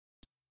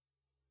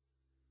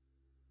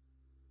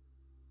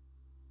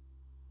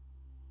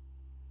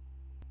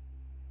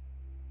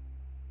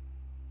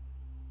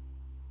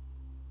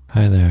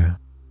Hi there.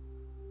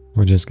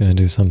 We're just going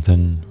to do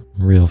something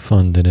real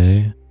fun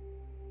today.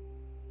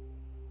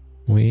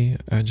 We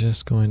are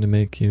just going to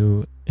make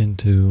you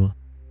into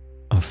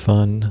a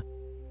fun,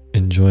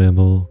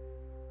 enjoyable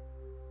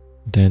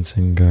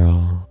dancing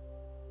girl.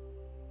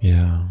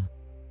 Yeah.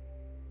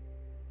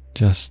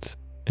 Just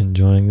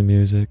enjoying the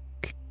music,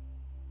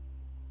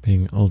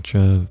 being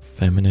ultra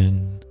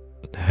feminine,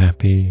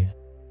 happy,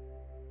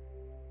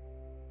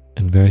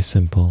 and very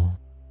simple.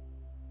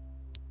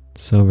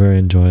 So very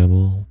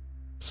enjoyable.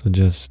 So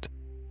just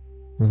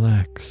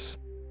relax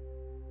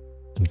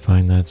and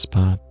find that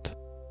spot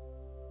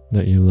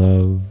that you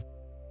love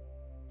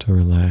to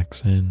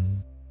relax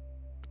in,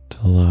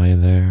 to lie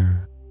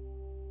there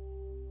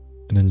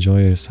and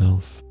enjoy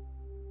yourself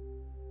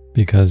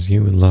because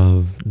you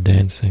love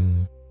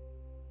dancing.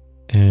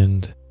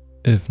 And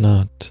if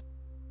not,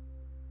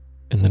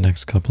 in the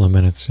next couple of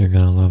minutes you're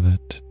gonna love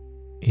it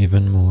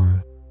even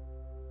more.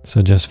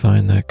 So just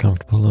find that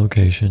comfortable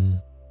location,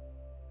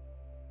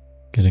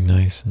 getting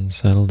nice and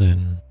settled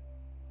in.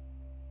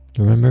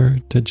 Remember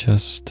to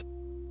just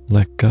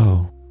let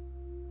go.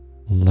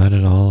 Let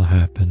it all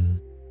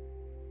happen.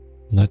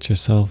 Let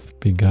yourself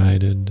be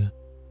guided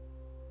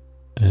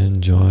and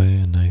enjoy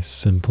a nice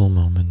simple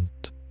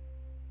moment.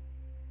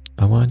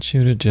 I want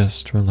you to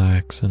just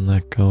relax and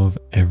let go of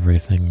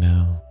everything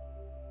now.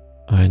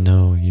 I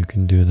know you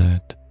can do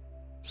that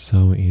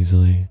so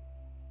easily.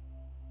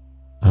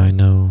 I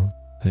know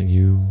that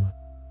you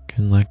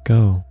can let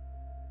go.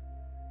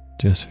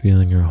 Just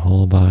feeling your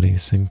whole body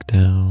sink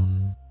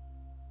down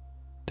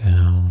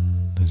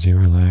as you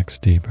relax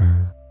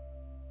deeper.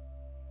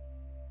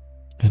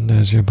 And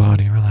as your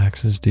body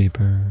relaxes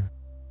deeper,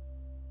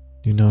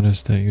 you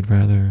notice that you'd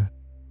rather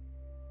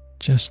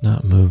just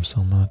not move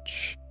so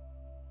much,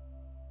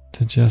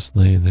 to just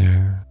lay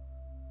there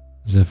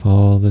as if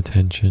all the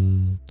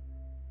tension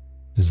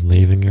is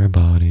leaving your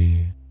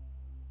body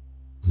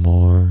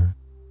more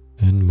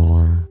and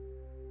more.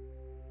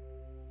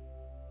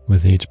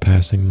 With each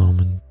passing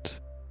moment,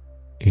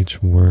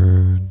 each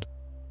word,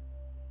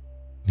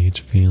 and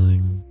each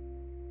feeling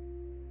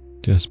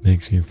just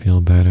makes you feel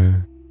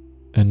better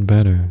and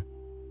better,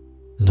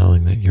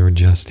 knowing that you're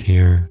just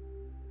here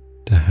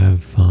to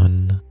have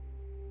fun,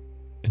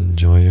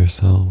 enjoy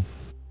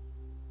yourself,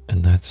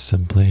 and that's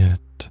simply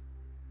it.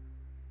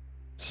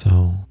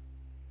 So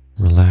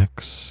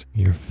relax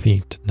your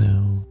feet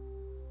now,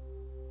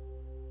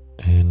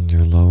 and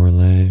your lower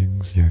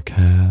legs, your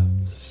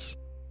calves,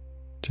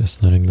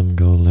 just letting them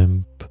go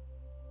limp,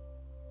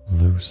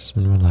 loose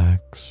and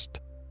relaxed.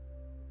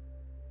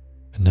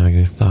 And now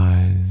your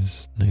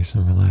thighs, nice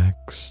and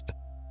relaxed.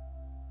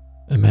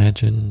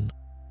 Imagine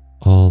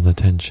all the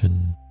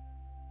tension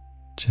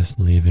just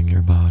leaving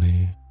your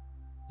body.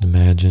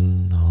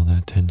 Imagine all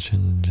that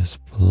tension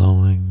just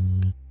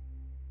flowing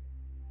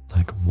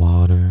like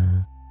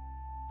water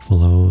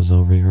flows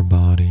over your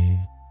body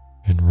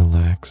and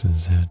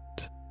relaxes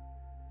it,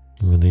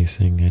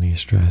 releasing any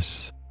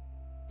stress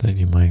that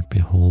you might be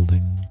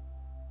holding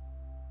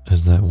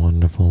as that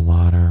wonderful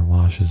water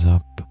washes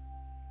up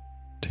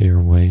to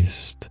your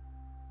waist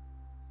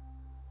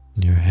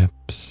and your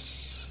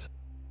hips,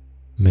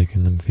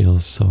 making them feel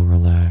so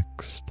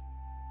relaxed,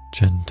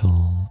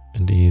 gentle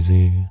and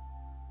easy,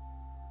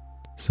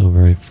 so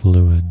very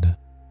fluid.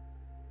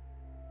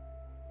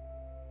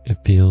 It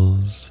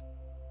feels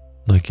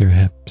like your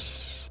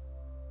hips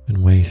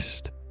and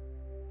waist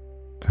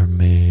are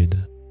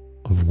made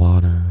of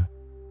water,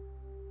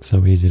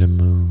 so easy to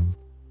move,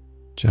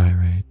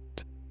 gyrate.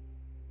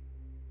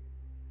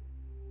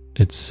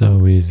 It's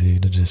so easy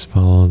to just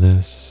follow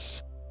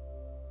this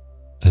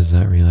as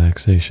that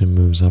relaxation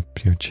moves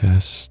up your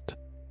chest,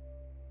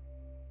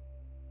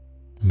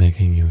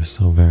 making you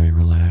so very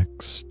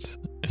relaxed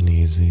and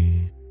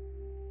easy,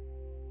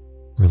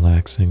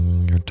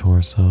 relaxing your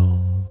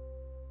torso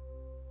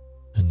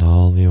and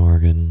all the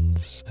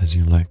organs as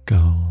you let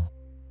go.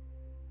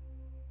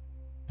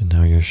 And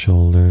now your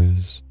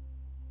shoulders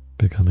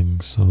becoming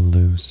so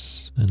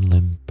loose and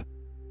limp.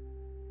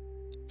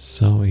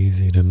 So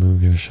easy to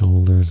move your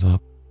shoulders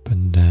up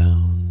and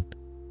down,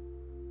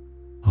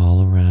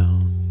 all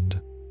around,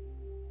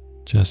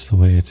 just the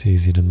way it's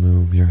easy to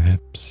move your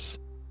hips.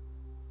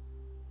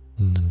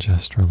 And then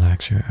just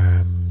relax your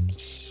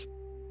arms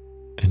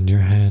and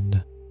your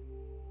head,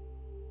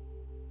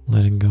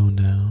 letting go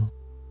now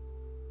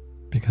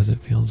because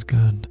it feels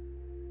good.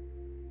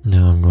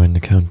 Now I'm going to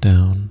count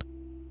down,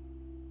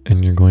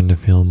 and you're going to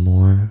feel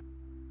more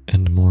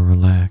and more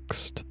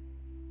relaxed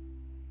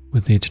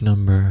with each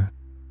number,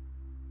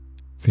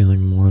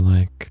 feeling more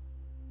like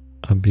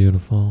a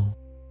beautiful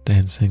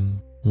dancing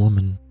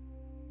woman.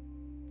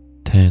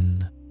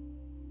 10,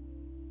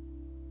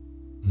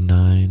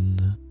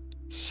 9,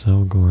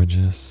 so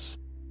gorgeous.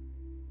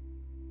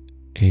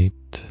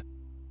 8,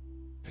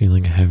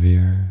 feeling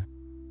heavier.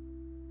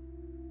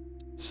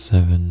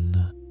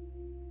 7,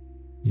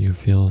 you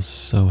feel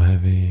so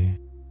heavy.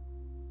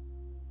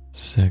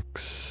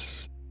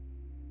 6,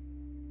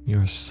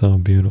 you're so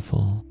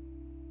beautiful.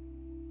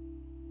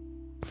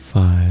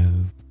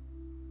 5,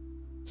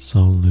 so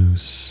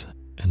loose.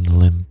 and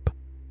limp.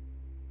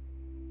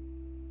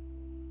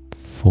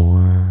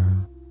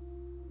 4,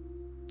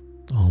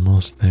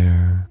 almost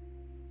there.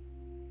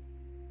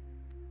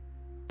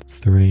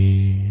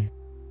 3,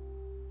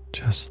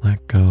 just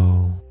let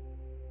go.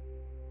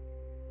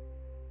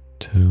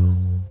 2,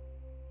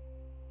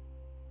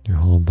 your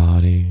whole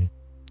body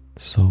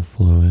so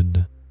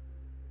fluid.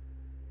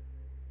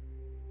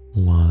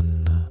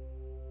 1,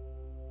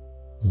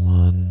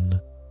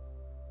 1,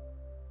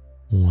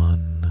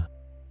 1.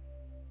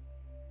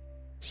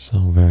 So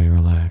very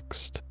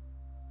relaxed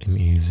and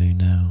easy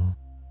now.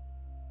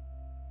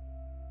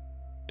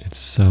 It's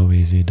so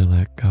easy to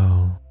let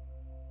go.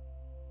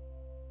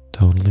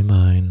 Totally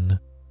mine,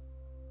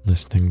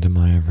 listening to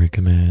my every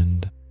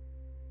command,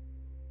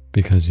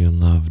 because you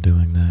love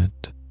doing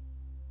that.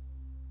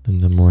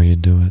 And the more you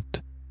do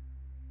it,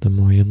 the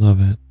more you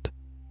love it.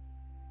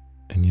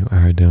 And you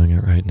are doing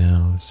it right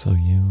now, so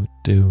you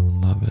do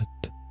love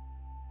it.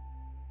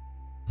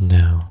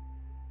 Now,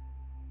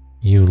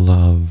 you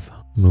love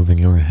moving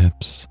your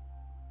hips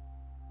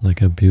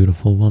like a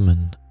beautiful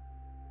woman,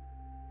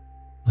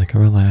 like a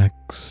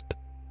relaxed,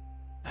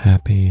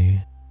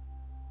 happy,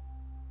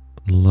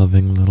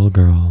 loving little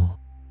girl.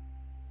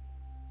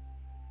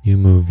 You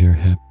move your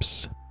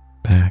hips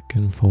back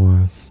and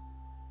forth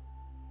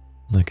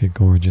like a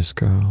gorgeous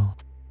girl.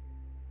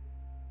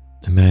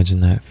 Imagine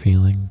that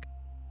feeling.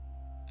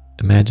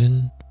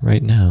 Imagine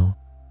right now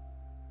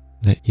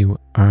that you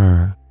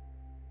are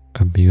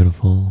a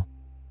beautiful,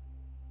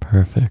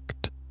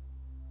 perfect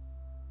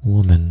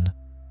woman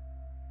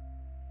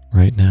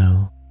right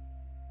now.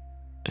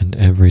 And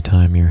every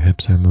time your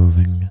hips are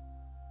moving,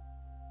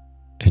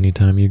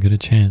 anytime you get a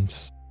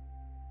chance,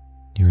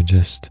 you're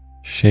just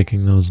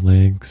shaking those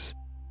legs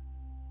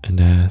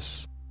and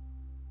ass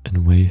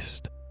and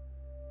waist.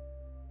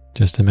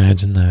 Just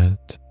imagine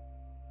that.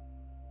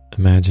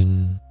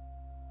 Imagine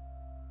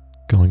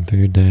going through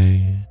your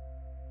day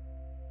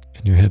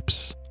and your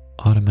hips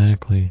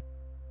automatically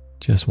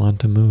just want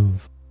to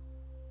move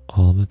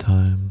all the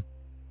time.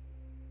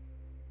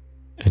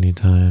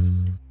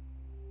 Anytime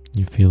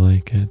you feel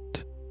like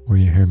it, or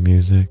you hear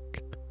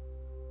music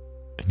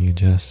and you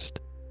just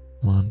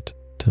want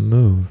to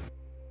move.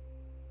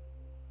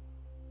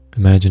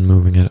 Imagine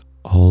moving it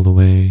all the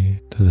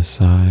way to the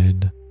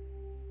side,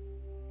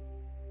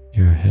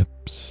 your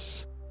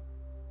hips,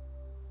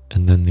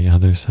 and then the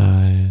other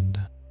side,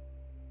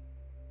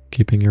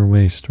 keeping your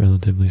waist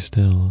relatively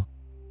still,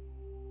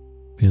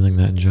 feeling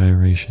that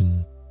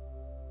gyration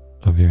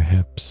of your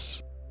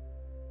hips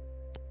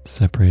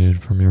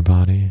separated from your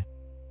body.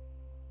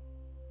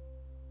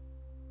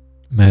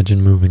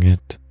 Imagine moving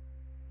it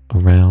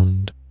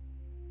around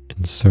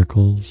in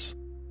circles.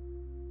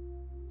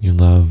 You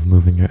love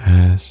moving your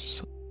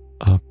ass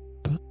up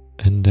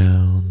and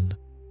down,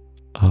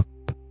 up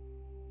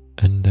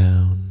and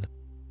down.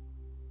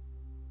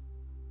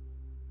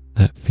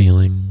 That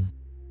feeling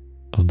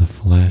of the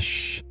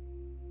flesh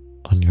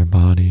on your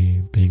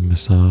body being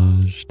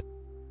massaged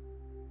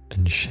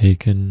and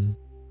shaken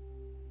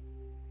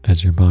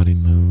as your body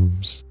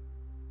moves.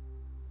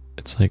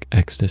 It's like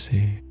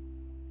ecstasy.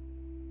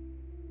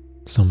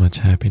 So much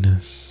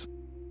happiness.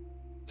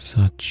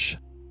 Such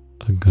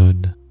a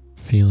good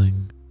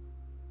feeling.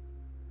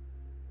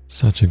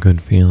 Such a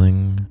good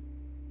feeling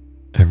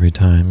every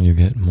time you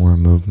get more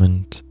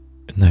movement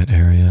in that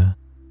area.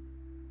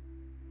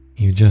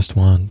 You just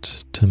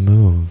want to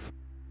move.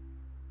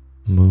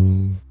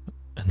 Move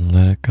and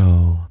let it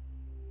go.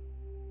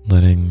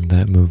 Letting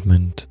that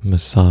movement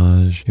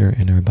massage your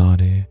inner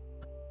body,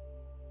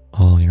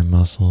 all your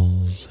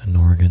muscles and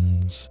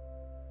organs.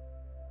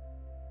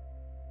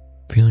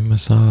 Feeling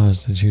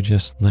massaged as you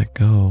just let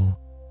go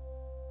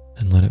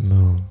and let it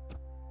move.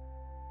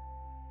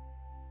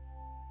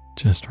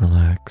 Just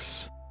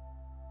relax.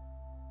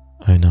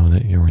 I know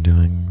that you are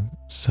doing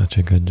such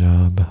a good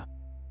job.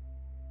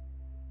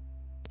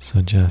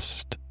 So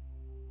just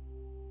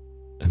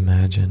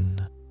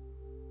imagine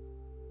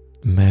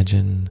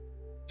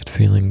it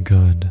feeling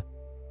good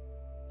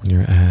when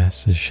your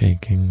ass is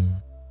shaking.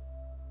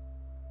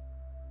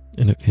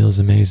 And it feels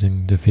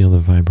amazing to feel the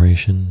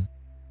vibration,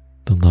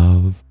 the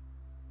love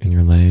in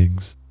your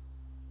legs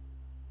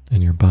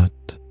and your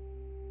butt.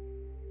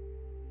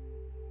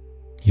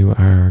 You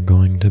are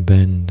going to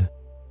bend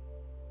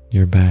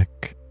your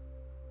back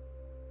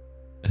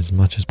as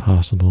much as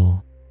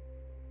possible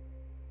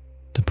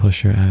to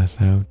push your ass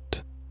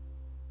out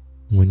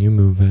when you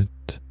move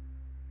it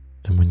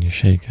and when you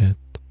shake it.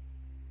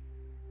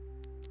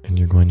 And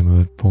you're going to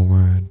move it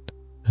forward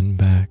and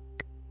back,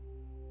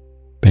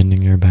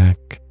 bending your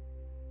back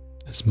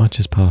as much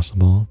as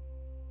possible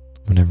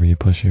whenever you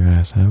push your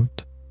ass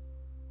out.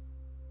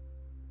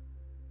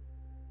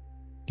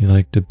 You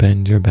like to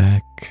bend your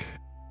back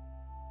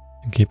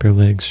and keep your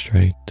legs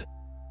straight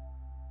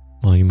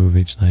while you move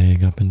each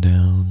leg up and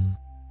down,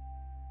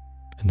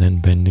 and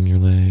then bending your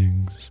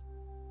legs,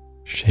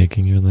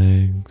 shaking your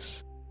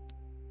legs,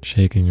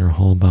 shaking your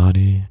whole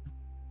body,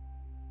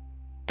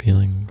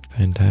 feeling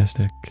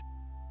fantastic.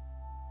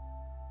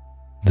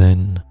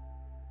 Then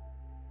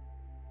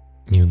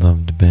You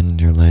love to bend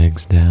your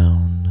legs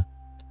down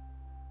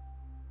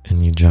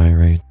and you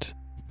gyrate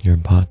your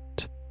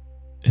butt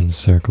in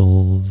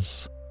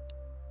circles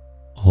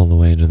all the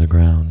way to the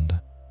ground.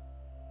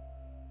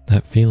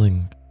 That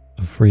feeling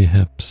of free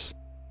hips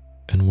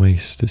and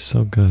waist is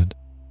so good,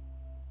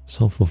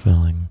 so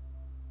fulfilling.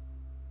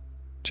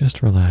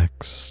 Just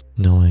relax,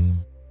 knowing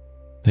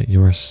that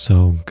you are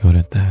so good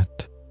at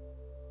that.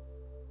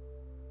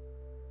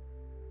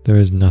 There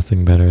is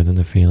nothing better than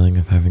the feeling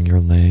of having your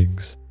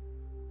legs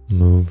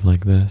move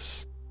like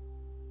this.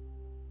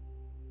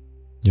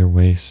 Your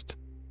waist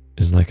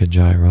is like a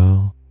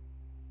gyro,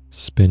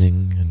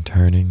 spinning and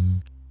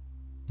turning,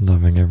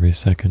 loving every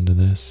second of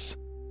this.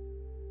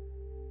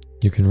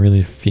 You can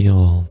really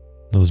feel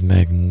those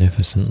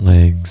magnificent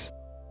legs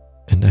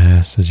and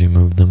ass as you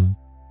move them.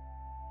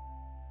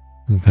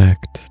 In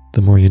fact,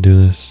 the more you do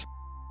this,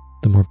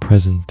 the more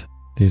present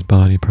these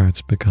body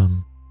parts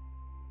become.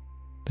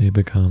 They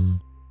become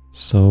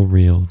so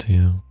real to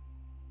you.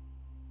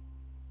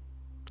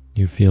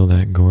 You feel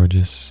that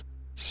gorgeous,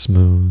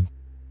 smooth,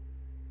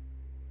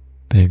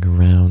 big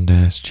round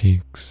ass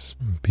cheeks,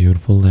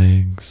 beautiful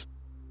legs,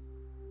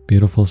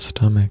 beautiful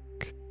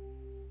stomach,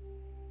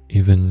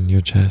 even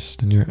your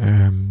chest and your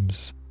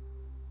arms,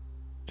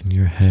 and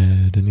your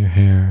head and your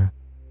hair.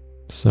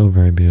 So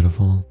very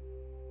beautiful.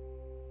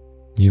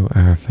 You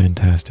are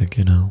fantastic,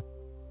 you know.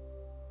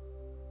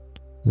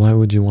 Why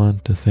would you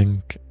want to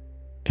think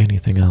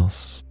anything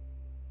else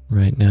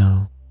right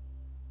now?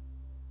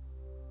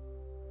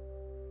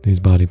 These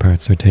body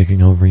parts are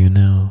taking over you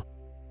now.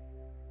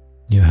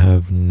 You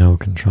have no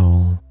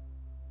control,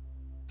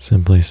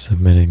 simply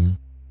submitting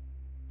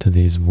to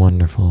these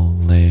wonderful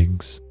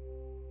legs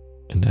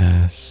and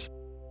ass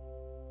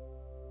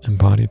and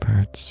body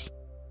parts,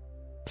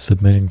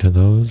 submitting to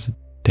those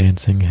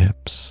dancing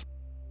hips.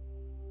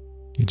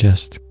 You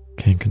just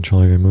can't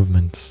control your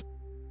movements.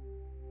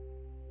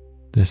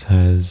 This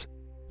has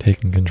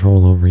taken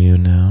control over you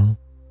now,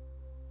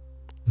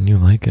 and you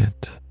like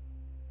it.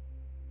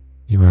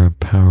 You are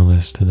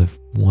powerless to the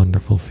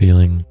wonderful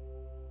feeling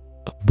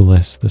of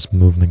bliss this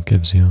movement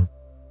gives you.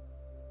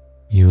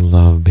 You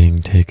love being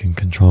taken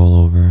control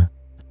over,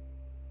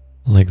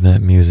 like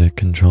that music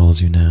controls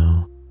you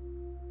now,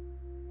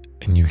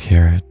 and you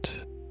hear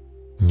it,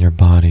 and your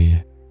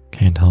body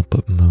can't help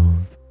but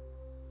move.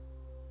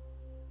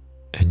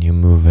 And you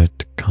move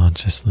it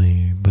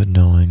consciously, but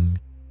knowing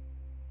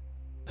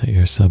that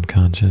your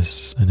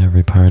subconscious and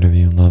every part of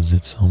you loves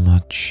it so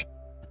much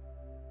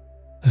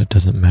that it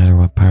doesn't matter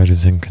what part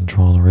is in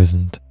control or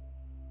isn't.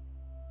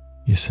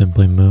 You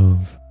simply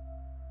move,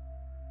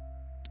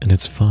 and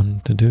it's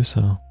fun to do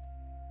so.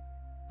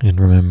 And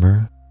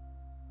remember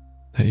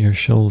that your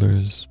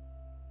shoulders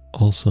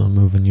also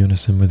move in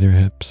unison with your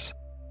hips,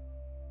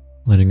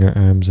 letting your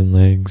arms and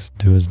legs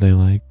do as they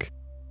like,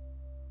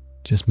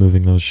 just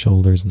moving those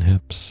shoulders and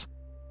hips.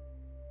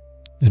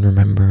 And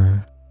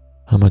remember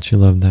how much you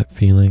love that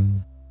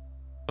feeling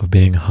of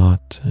being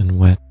hot and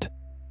wet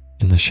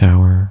in the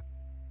shower,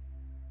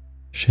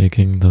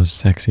 shaking those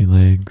sexy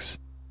legs.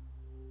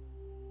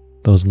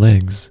 Those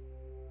legs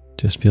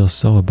just feel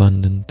so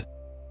abundant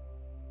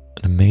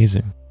and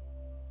amazing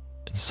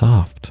and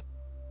soft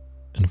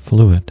and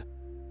fluid.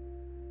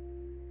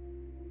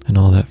 And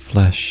all that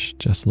flesh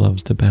just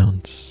loves to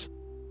bounce.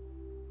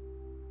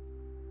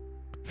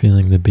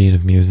 Feeling the beat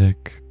of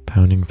music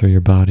pounding through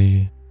your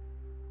body,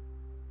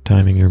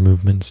 timing your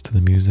movements to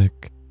the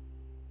music,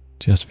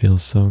 just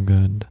feels so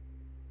good.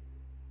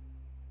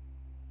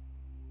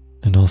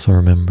 And also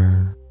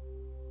remember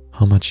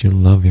how much you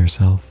love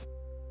yourself.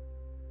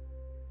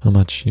 How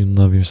much you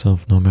love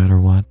yourself no matter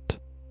what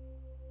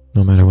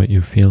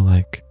you feel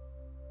like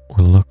or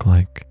look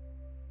like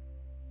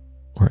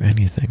or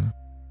anything.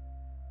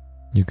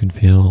 You can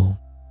feel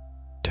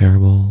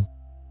terrible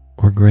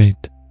or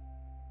great,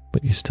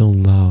 but you still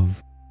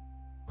love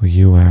who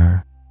you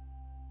are.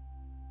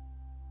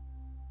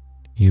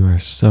 You are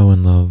so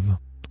in love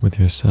with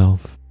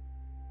yourself,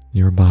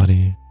 your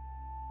body,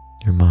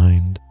 your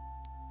mind,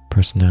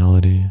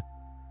 personality,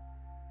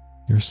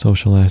 your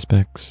social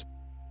aspects,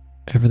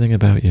 everything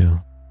about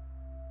you.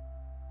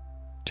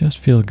 Just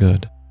feel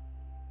good.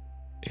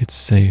 It's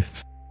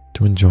safe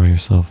to enjoy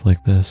yourself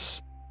like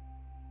this.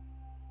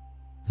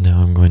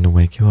 Now I'm going to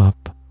wake you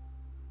up,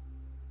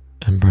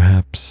 and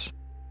perhaps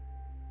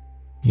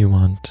you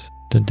want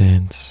to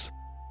dance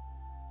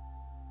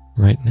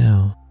right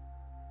now,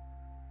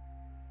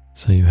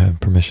 so you have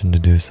permission to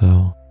do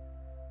so.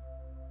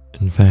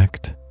 In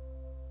fact,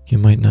 you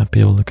might not be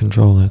able to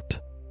control it.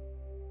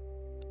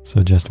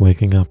 So just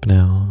waking up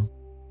now.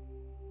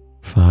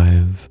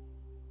 5,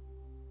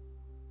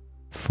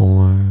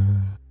 4,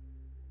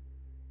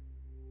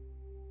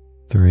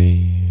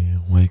 3,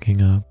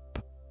 waking up.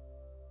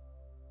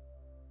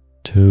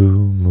 2,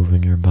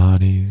 moving your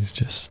bodies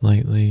just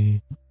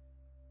slightly.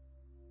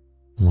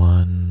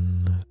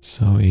 1,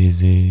 so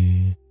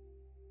easy.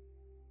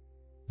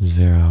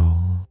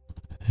 0,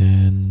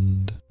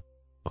 and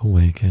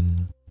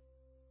awaken.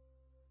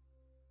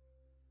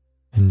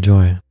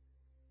 Enjoy.